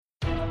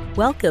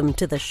Welcome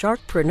to the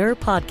Sharkpreneur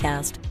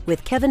Podcast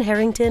with Kevin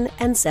Harrington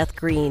and Seth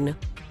Green.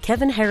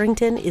 Kevin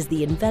Harrington is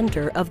the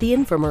inventor of the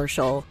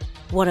infomercial,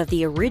 one of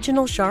the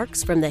original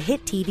sharks from the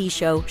hit TV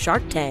show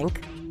Shark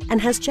Tank, and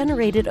has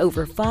generated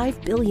over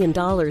 $5 billion in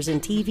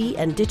TV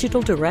and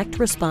digital direct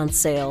response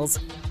sales.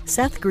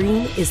 Seth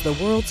Green is the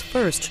world's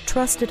first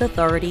trusted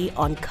authority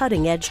on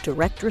cutting-edge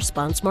direct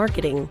response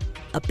marketing,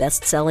 a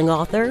best-selling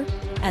author,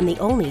 and the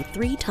only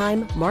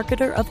 3-time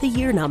Marketer of the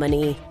Year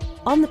nominee.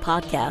 On the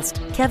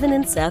podcast, Kevin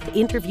and Seth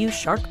interview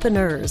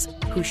sharkpreneurs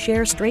who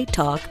share straight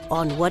talk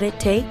on what it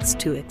takes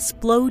to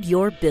explode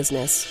your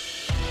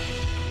business.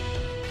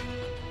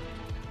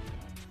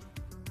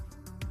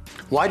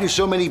 Why do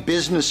so many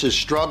businesses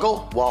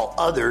struggle while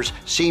others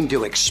seem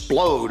to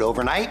explode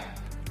overnight?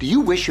 Do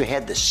you wish you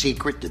had the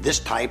secret to this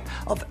type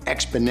of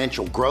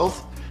exponential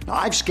growth? Now,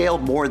 I've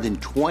scaled more than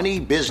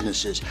 20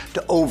 businesses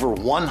to over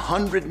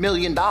 $100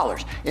 million,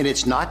 and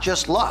it's not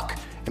just luck.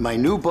 In my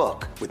new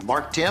book with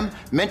Mark Timm,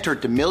 Mentor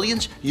to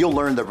Millions, you'll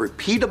learn the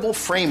repeatable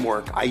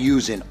framework I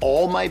use in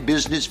all my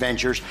business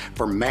ventures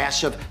for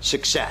massive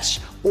success.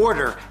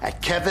 Order at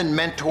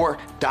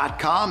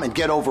kevinmentor.com and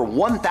get over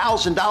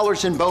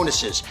 $1,000 in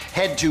bonuses.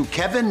 Head to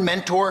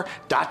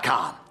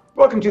kevinmentor.com.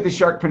 Welcome to the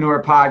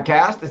Sharkpreneur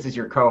Podcast. This is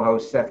your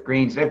co-host, Seth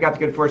Green. Today I've got the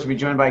good fortune to be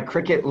joined by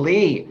Cricket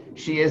Lee.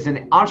 She is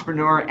an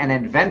entrepreneur and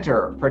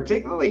inventor,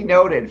 particularly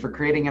noted for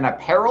creating an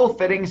apparel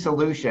fitting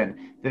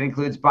solution that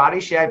includes body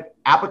shape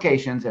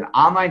applications and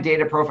online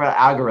data profile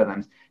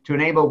algorithms to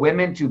enable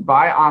women to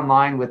buy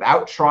online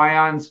without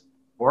try-ons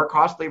or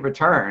costly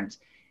returns.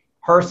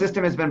 Her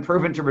system has been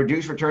proven to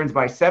reduce returns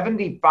by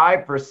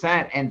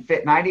 75% and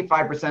fit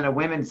 95% of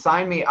women.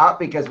 Sign me up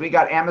because we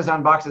got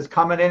Amazon boxes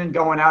coming in and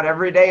going out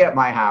every day at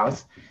my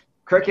house.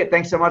 Cricket,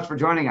 thanks so much for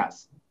joining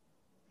us.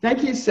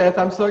 Thank you, Seth.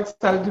 I'm so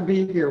excited to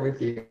be here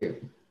with you today.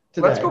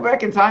 Let's go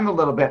back in time a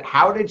little bit.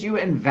 How did you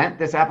invent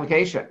this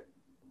application?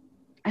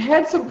 I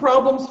had some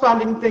problems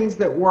finding things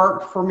that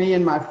worked for me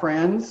and my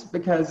friends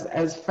because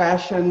as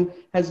fashion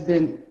has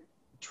been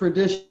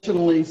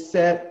traditionally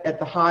set at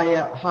the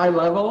high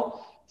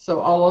level,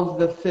 so all of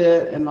the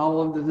fit and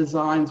all of the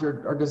designs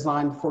are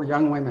designed for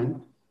young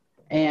women.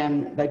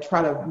 And they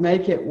try to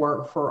make it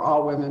work for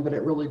all women, but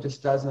it really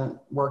just doesn't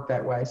work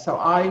that way. So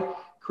I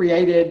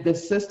created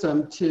this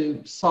system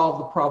to solve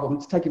the problem.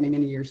 It's taken me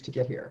many years to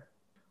get here.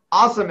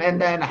 Awesome. And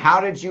then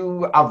how did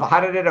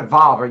it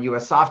evolve? Are you a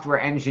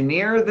software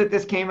engineer that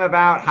this came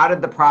about? How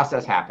did the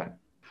process happen?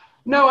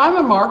 No, I'm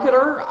a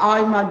marketer.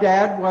 My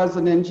dad was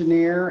an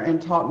engineer and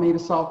taught me to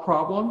solve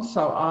problems.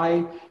 So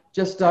I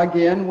just dug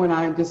in when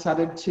I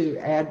decided to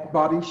add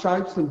body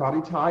shapes and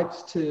body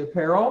types to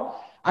apparel.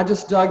 I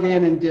just dug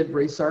in and did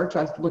research.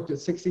 I looked at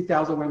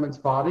 60,000 women's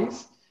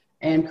bodies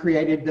and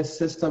created this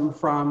system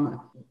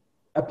from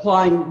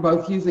applying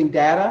both using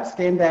data,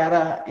 scan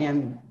data,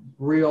 and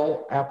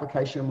real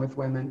application with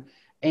women,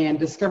 and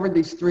discovered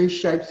these 3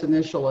 shapes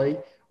initially.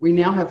 We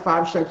now have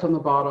 5 shapes on the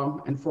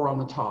bottom and 4 on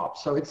the top.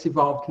 So it's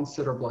evolved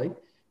considerably.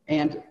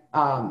 And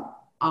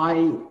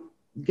I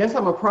guess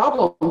I'm a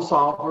problem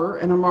solver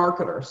and a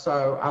marketer.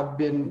 So I've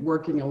been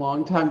working a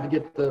long time to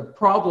get the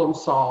problem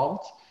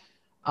solved.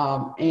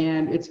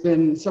 And it's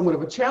been somewhat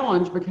of a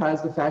challenge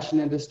because the fashion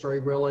industry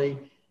really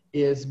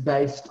is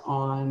based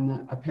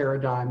on a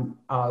paradigm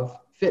of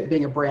fit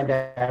being a brand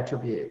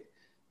attribute.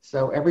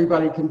 So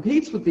everybody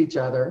competes with each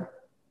other,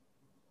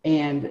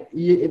 and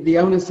the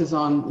onus is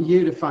on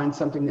you to find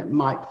something that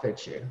might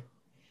fit you.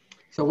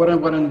 So what I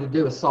wanted to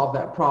do is solve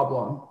that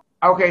problem.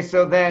 Okay,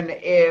 so then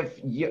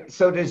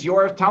does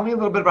yours, tell me a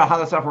little bit about how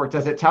the software works.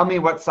 Does it tell me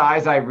what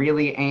size I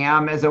really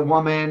am as a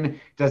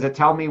woman? Does it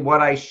tell me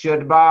what I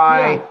should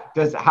buy?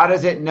 Yeah. How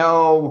does it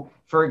know,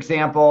 for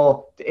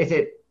example,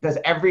 does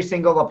every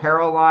single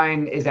apparel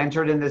line is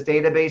entered in this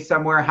database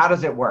somewhere? How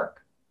does it work?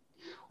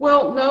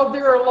 Well, no,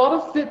 there are a lot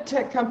of fit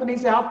tech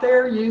companies out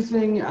there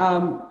using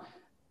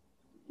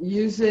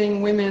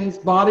women's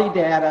body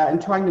data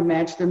and trying to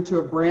match them to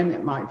a brand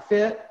that might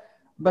fit.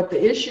 But the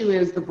issue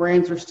is the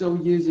brands are still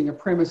using a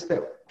premise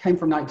that came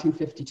from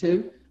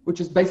 1952,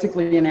 which is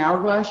basically an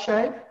hourglass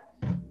shape.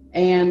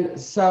 And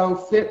so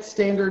fit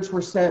standards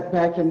were set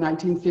back in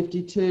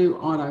 1952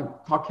 on a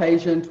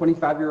Caucasian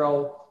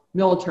 25-year-old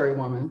military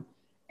woman.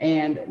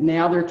 And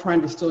now they're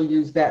trying to still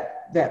use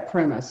that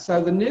premise.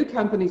 So the new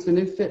companies, the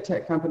new fit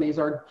tech companies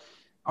are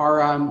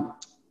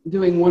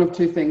doing one of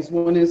 2 things.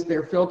 One is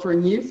they're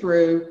filtering you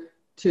through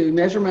to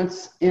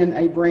measurements in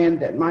a brand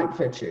that might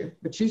fit you,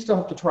 but you still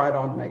have to try it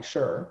on to make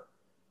sure.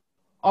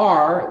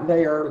 Or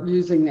they are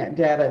using that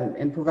data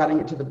and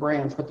providing it to the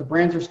brands, but the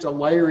brands are still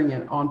layering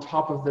it on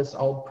top of this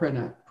old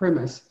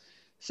premise.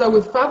 So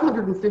with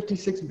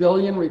 $556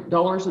 billion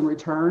in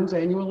returns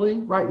annually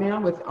right now,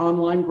 with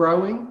online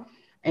growing,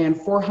 and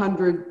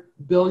 400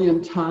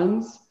 billion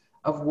tons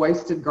of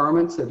wasted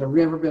garments that have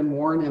never been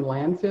worn in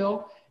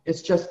landfill,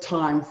 it's just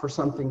time for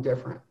something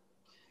different.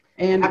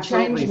 And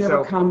Absolutely. Change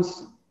never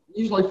comes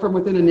usually from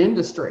within an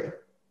industry.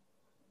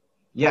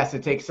 Yes,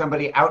 it takes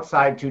somebody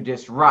outside to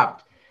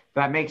disrupt.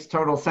 That makes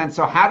total sense.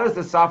 So how does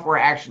the software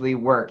actually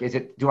work?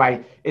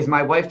 Is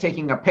my wife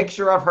taking a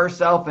picture of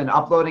herself and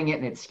uploading it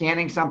and it's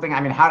scanning something?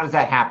 I mean, how does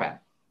that happen?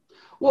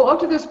 Well, up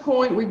to this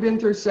point, we've been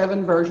through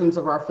 7 versions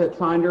of our Fit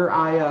Finder.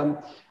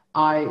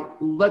 I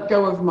let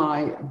go of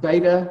my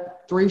beta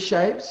 3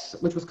 shapes,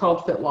 which was called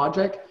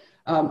FitLogic.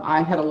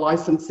 I had a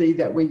licensee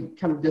that we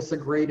kind of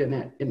disagreed in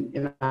it,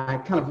 and I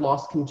kind of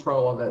lost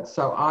control of it.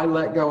 So I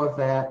let go of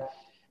that.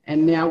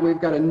 And now we've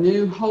got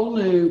a whole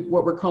new,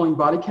 what we're calling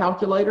body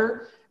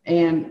calculator.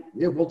 And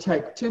it will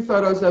take 2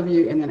 photos of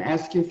you and then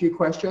ask you a few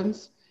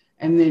questions.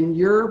 And then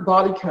your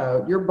body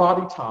code, your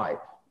body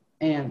type,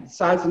 and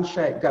size and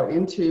shape go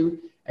into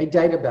a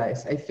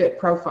database, a fit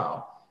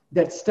profile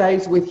that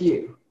stays with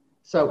you.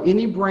 So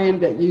any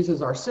brand that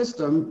uses our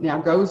system now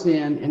goes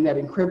in that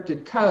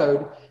encrypted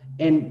code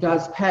and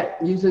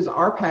uses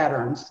our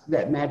patterns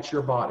that match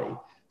your body.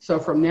 So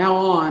from now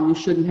on, you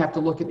shouldn't have to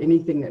look at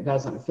anything that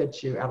doesn't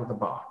fit you out of the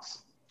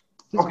box.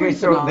 Okay,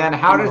 so then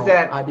how does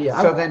that idea?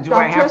 So then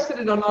I've tested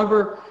it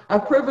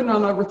I've proven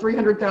on over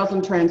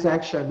 300,000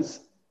 transactions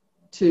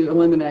to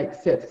eliminate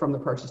fit from the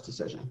purchase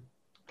decision.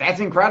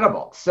 That's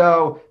incredible.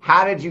 So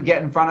how did you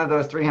get in front of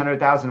those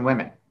 300,000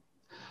 women?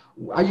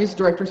 I used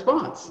direct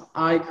response.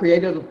 I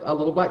created a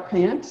little black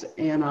pant,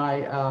 and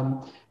I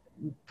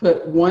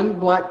put one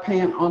black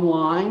pant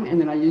online,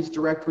 and then I used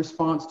direct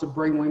response to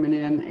bring women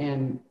in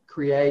and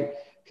create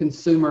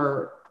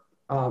consumer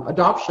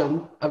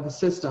adoption of the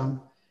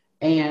system.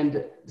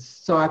 And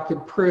so I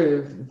could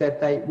prove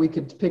that we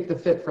could pick the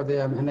fit for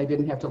them and they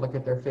didn't have to look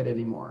at their fit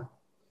anymore.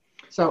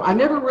 So I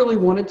never really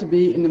wanted to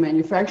be in the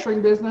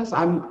manufacturing business.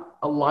 I'm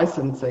a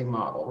licensing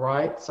model,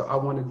 right? So I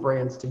wanted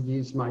brands to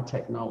use my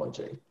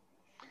technology.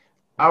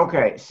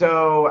 Okay,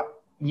 so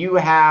you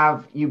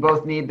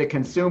both need the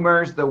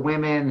consumers, the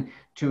women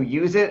to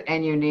use it,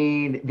 and you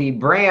need the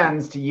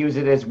brands to use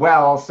it as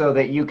well so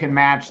that you can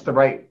match the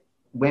right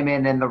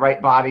women and the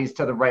right bodies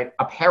to the right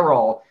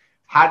apparel.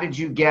 How did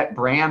you get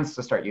brands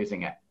to start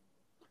using it?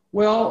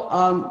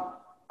 Well,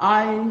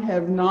 I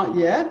have not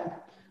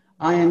yet.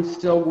 I am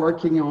still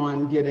working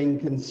on getting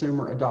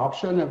consumer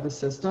adoption of the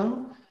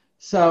system.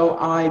 So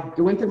I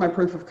went through my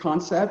proof of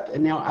concept,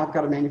 and now I've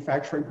got a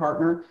manufacturing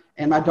partner.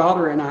 And my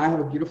daughter and I have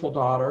a beautiful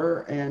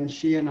daughter, and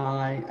she and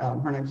I,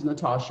 her name's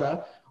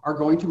Natasha, are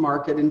going to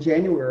market in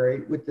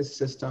January with this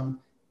system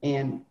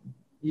and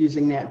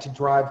using that to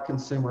drive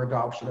consumer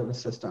adoption of the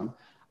system.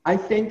 I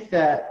think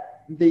that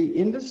the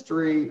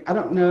industry, I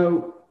don't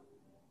know,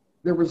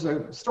 there was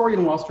a story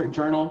in Wall Street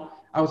Journal.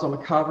 I was on the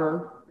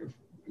cover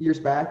years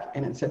back,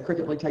 and it said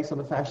Cricket Lee takes on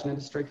the fashion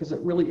industry, because it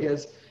really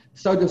is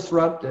so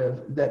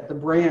disruptive that the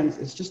brands,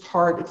 it's just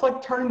hard. It's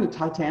like turning the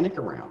Titanic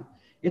around.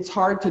 It's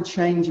hard to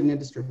change an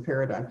industry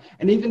paradigm.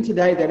 And even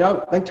today,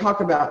 they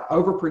talk about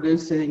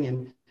overproducing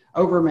and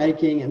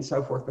overmaking and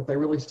so forth, but they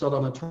really still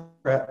don't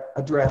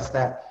address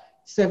that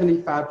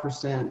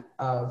 75%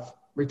 of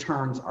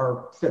returns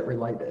are fit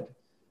related.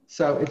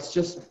 So it's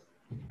just,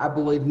 I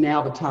believe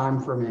now the time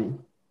for me.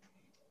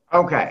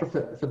 Okay.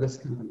 For this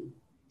company.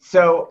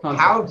 So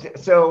how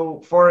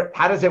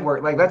does it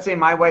work? Like, let's say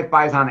my wife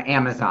buys on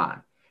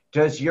Amazon.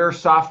 Does your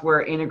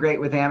software integrate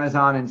with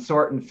Amazon and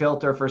sort and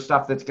filter for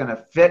stuff that's going to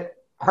fit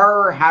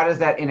her? How does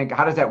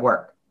that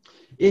work?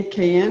 It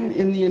can.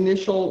 In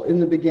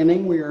the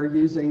beginning, we are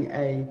using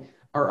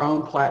our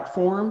own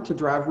platform to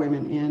drive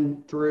women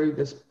in through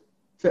this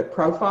fit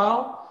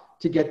profile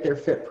to get their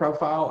fit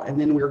profile.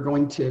 And then we're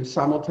going to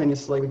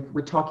simultaneously,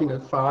 we're talking to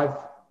 5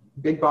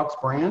 big box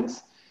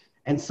brands.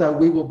 And so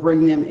we will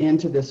bring them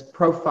into this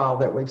profile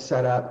that we've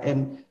set up.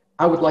 And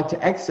I would like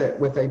to exit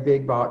with a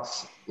big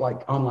box,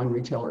 like online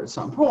retailer at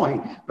some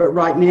point. But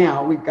right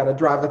now we've got to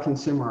drive the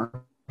consumer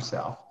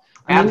ourselves.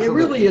 I mean, it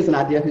really is an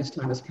idea whose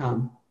time has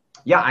come.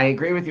 Yeah, I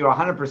agree with you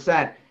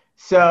 100%.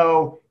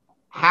 So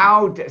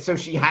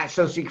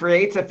she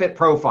creates a fit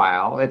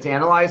profile. It's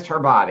analyzed her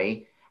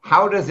body.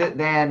 How does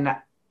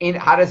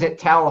it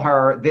tell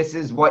her this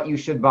is what you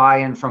should buy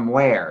and from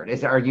where?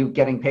 Are you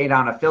getting paid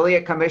on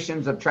affiliate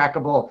commissions of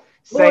trackable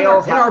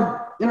sales?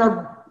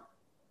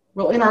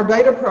 Well, in our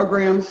beta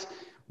programs,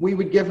 we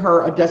would give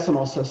her a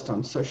decimal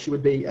system. So she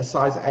would be a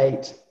size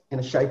 8 and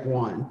a shape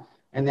 1,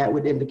 and that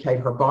would indicate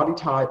her body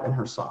type and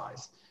her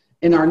size.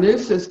 In our new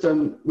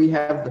system, we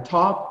have the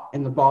top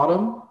and the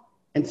bottom.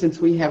 And since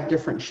we have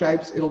different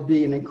shapes, it'll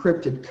be an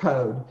encrypted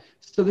code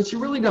so that you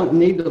really don't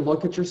need to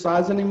look at your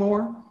size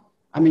anymore.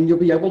 I mean, you'll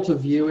be able to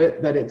view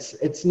it, but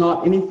it's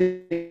not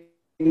anything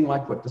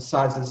like what the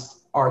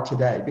sizes are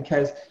today,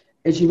 because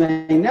as you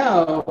may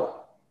know,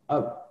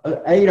 an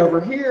 8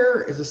 over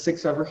here is a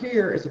 6 over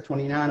here, is a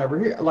 29 over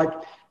here. Like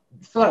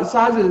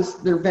sizes,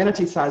 they're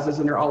vanity sizes,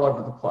 and they're all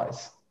over the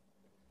place.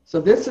 So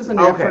this is an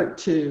effort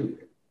to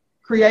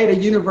create a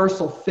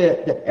universal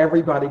fit that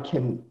everybody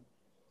can.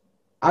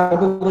 I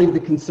believe the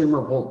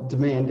consumer will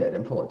demand it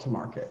and pull it to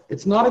market.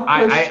 It's not a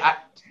push.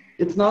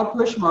 It's not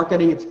push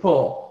marketing. It's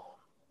pull.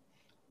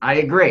 I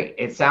agree.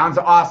 It sounds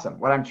awesome.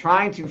 What I'm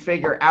trying to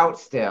figure out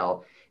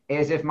still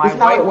is if my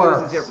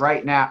wife uses it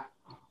right now.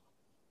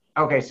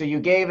 Okay, so you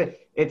gave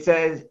it. It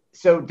says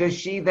So does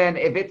she then,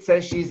 if it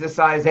says she's a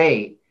size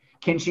 8,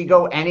 can she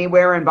go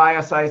anywhere and buy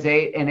a size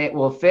 8 and it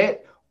will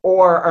fit?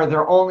 Or are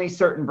there only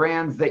certain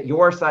brands that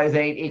your size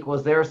 8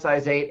 equals their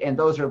size 8 and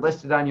those are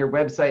listed on your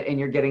website and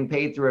you're getting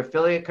paid through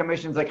affiliate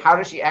commissions? Like, how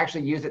does she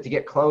actually use it to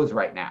get clothes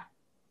right now?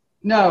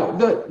 No,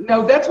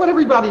 that's what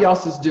everybody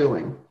else is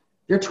doing.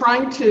 They're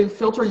trying to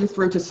filter you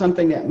through to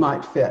something that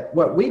might fit.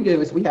 What we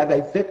do is we have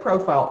a fit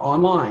profile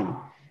online,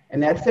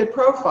 and that fit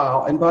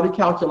profile and body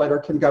calculator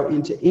can go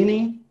into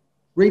any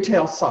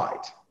retail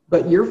site,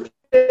 but your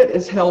fit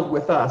is held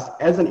with us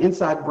as an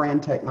inside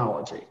brand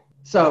technology.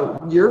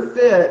 So your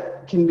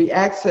fit can be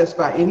accessed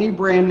by any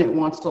brand that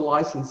wants to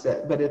license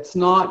it, but it's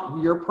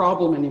not your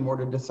problem anymore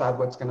to decide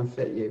what's going to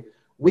fit you.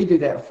 We do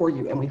that for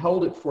you, and we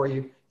hold it for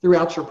you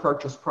throughout your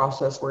purchase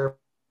process wherever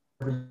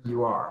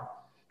you are.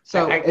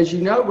 So as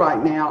you know,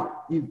 right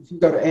now, you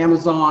go to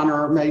Amazon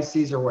or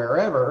Macy's or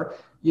wherever,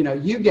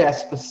 you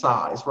guess the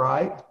size,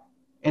 right?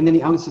 And then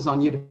the onus is on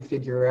you to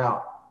figure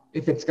out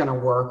if it's going to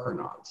work or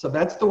not. So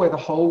that's the way the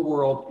whole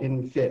world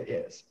in fit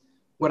is.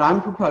 What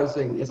I'm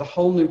proposing is a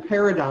whole new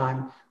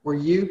paradigm where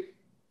you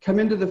come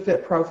into the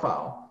fit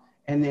profile,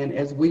 and then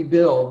as we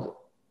build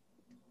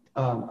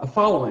a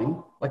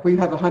following, like we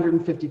have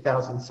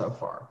 150,000 so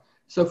far.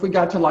 So if we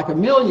got to like 1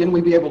 million,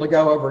 we'd be able to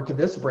go over to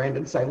this brand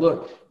and say,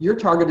 look, you're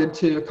targeted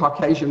to a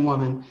Caucasian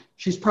woman.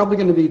 She's probably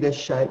going to be this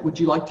shape. Would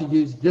you like to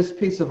use this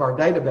piece of our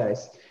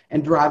database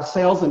and drive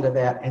sales into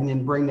that and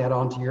then bring that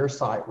onto your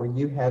site where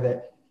you have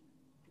it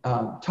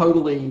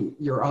totally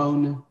your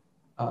own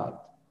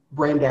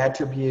brand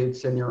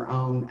attributes and your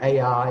own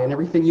AI and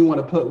everything you want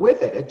to put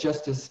with it. It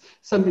just is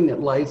something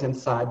that lays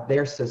inside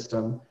their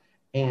system,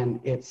 and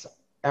it's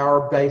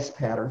our base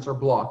patterns or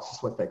blocks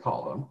is what they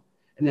call them.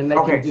 And then they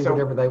can do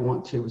whatever they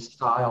want to with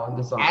style and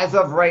design. As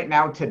of right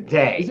now,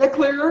 today. Is that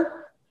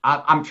clear?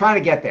 I'm trying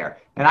to get there.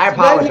 And I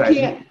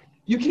apologize.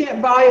 You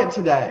can't buy it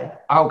today.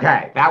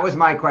 Okay, that was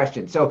my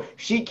question. So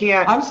she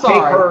can't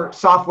take her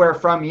software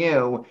from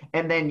you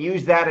and then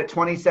use that at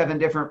 27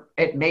 different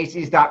at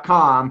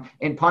Macy's.com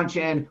and punch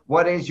in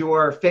what is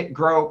your fit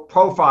grow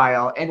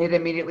profile, and it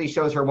immediately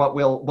shows her what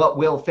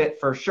will fit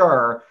for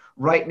sure.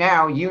 Right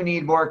now, you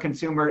need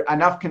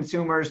enough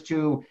consumers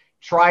to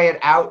try it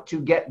out to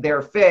get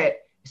their fit,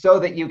 so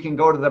that you can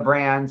go to the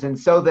brands and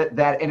so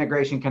that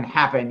integration can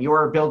happen.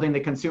 You're building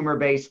the consumer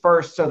base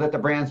first so that the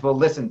brands will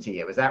listen to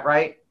you. Is that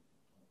right?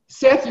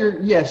 Seth,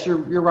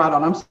 you're right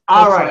on. I'm so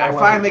all right. I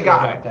finally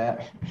got it.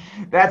 That.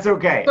 That's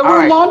okay. So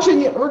we're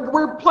launching it.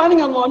 We're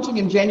planning on launching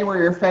in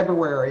January or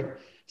February.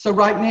 So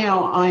right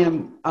now I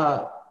am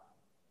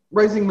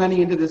raising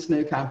money into this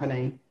new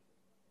company.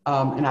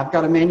 And I've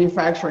got a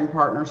manufacturing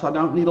partner, so I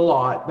don't need a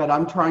lot, but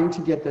I'm trying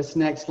to get this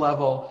next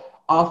level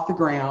off the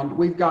ground.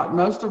 We've got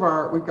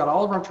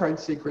all of our trade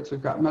secrets. We've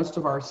got most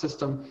of our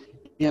system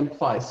in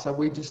place. So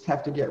we just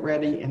have to get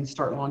ready and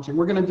start launching.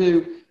 We're going to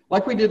do,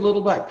 like we did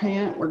Little Black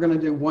Pant, we're going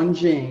to do one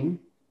jean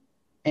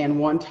and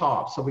one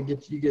top. So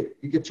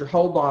you get your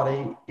whole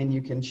body, and you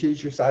can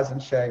choose your size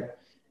and shape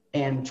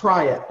and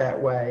try it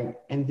that way.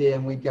 And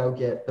then we go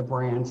get the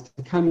brands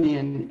to come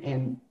in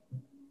and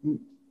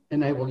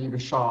enable you to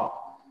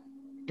shop.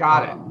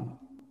 Got it.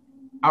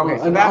 Okay,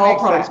 so that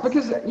makes sense.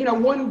 Because,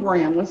 one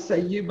brand, let's say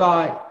you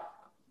buy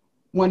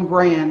one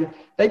brand,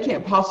 they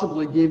can't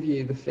possibly give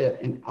you the fit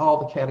in all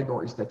the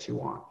categories that you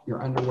want.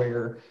 Your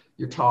underwear,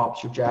 your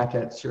tops, your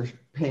jackets, your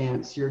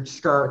pants, your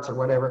skirts, or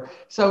whatever.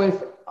 So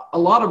if a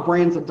lot of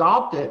brands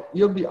adopt it,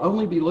 you'll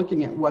only be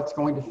looking at what's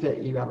going to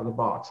fit you out of the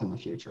box in the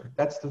future.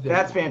 That's the vision.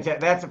 That's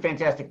fantastic. That's a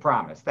fantastic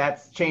promise.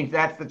 That's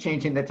the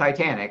changing the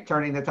Titanic,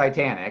 turning the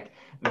Titanic.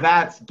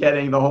 That's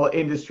getting the whole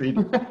industry,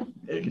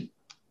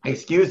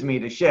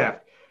 to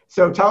shift.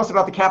 So tell us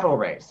about the capital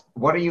raise.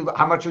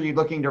 How much are you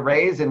looking to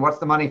raise, and what's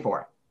the money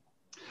for?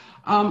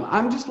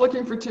 I'm just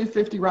looking for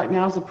 $250 right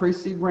now as a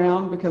pre-seed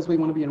round, because we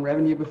want to be in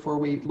revenue before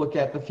we look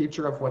at the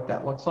future of what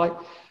that looks like.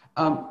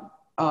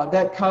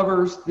 That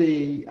covers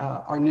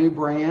our new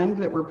brand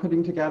that we're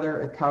putting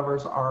together. It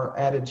covers our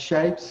added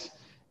shapes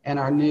and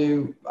our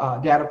new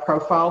data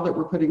profile that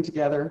we're putting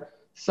together.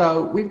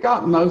 So we've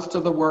got most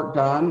of the work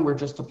done. We're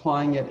just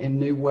applying it in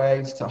new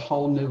ways to a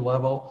whole new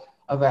level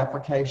of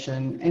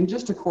application, and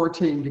just a core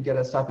team to get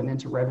us up and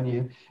into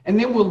revenue. And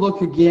then we'll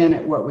look again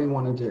at what we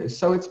want to do.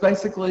 So it's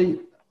basically,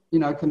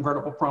 a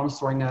convertible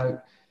promissory note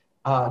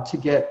to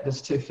get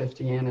this $250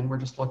 in, and we're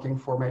just looking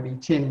for maybe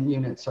 10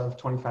 units of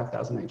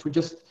 25,000 each. We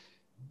just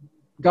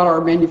got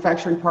our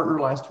manufacturing partner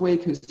last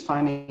week who's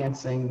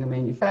financing the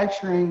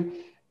manufacturing,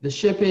 the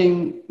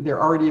shipping.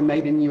 They're already a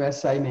made in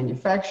USA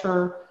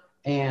manufacturer,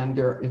 and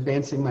they're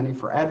advancing money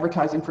for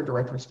advertising for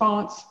direct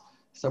response.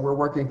 So we're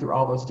working through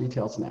all those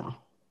details now.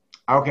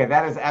 Okay,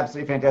 that is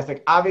absolutely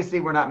fantastic.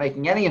 Obviously, we're not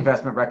making any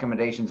investment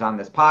recommendations on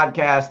this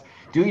podcast.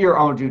 Do your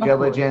own due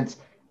diligence.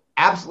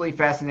 Absolutely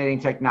fascinating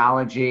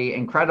technology,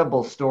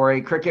 incredible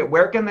story. Cricket,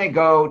 where can they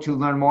go to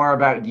learn more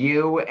about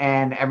you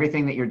and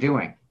everything that you're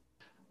doing?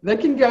 They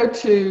can go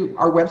to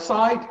our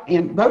website,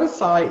 and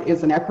BODASci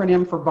is an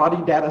acronym for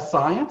Body Data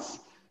Science.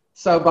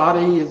 So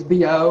body is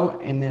BO,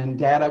 and then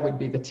data would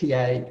be the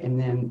TA, and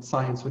then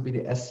science would be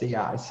the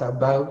SCI. So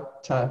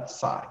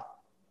BOTASCI.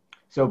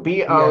 So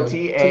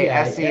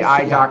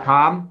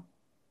BOTASCI.com?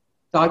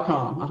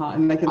 .com,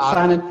 and they can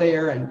sign up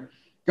there and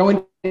go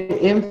into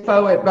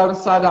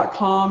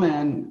info@botasci.com,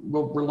 and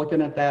we're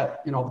looking at that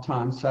all the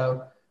time,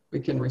 so we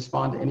can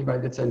respond to anybody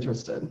that's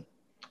interested.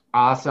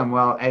 Awesome.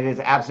 Well, it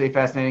is absolutely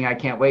fascinating. I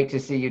can't wait to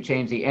see you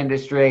change the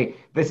industry.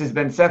 This has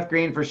been Seth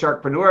Green for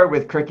Sharkpreneur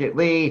with Cricket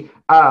Lee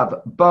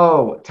of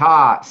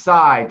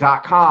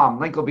botasci.com.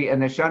 Link will be in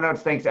the show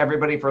notes. Thanks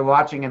everybody for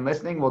watching and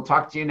listening. We'll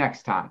talk to you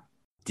next time.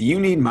 Do you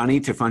need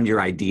money to fund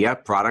your idea,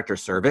 product, or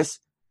service?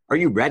 Are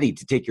you ready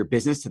to take your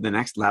business to the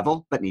next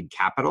level but need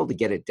capital to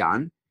get it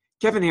done?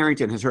 Kevin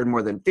Harrington has heard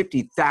more than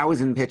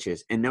 50,000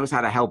 pitches and knows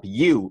how to help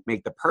you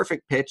make the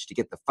perfect pitch to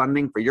get the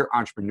funding for your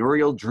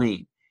entrepreneurial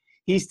dream.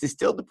 He's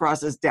distilled the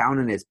process down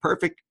in his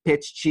perfect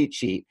pitch cheat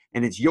sheet,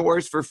 and it's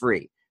yours for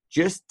free.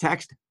 Just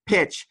text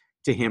PITCH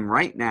to him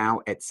right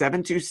now at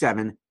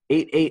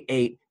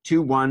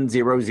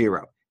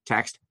 727-888-2100.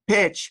 Text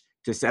PITCH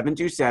to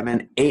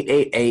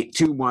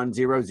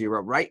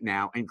 727-888-2100 right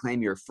now and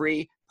claim your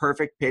free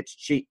perfect pitch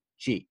cheat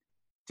sheet.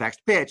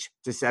 Text PITCH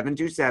to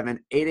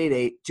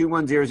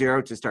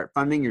 727-888-2100 to start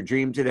funding your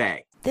dream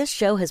today. This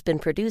show has been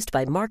produced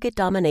by Market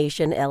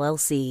Domination,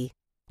 LLC.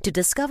 To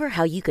discover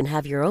how you can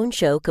have your own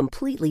show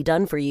completely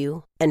done for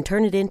you and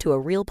turn it into a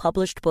real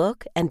published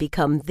book and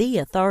become the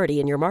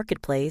authority in your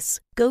marketplace,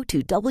 go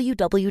to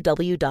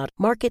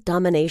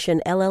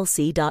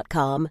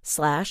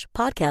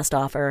www.marketdominationllc.com/podcast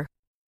offer.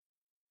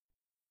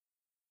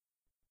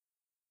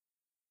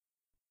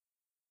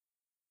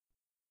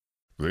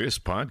 This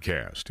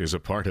podcast is a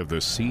part of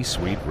the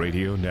C-Suite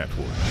Radio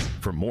Network.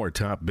 For more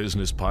top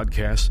business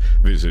podcasts,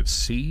 visit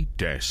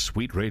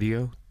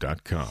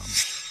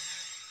c-suiteradio.com.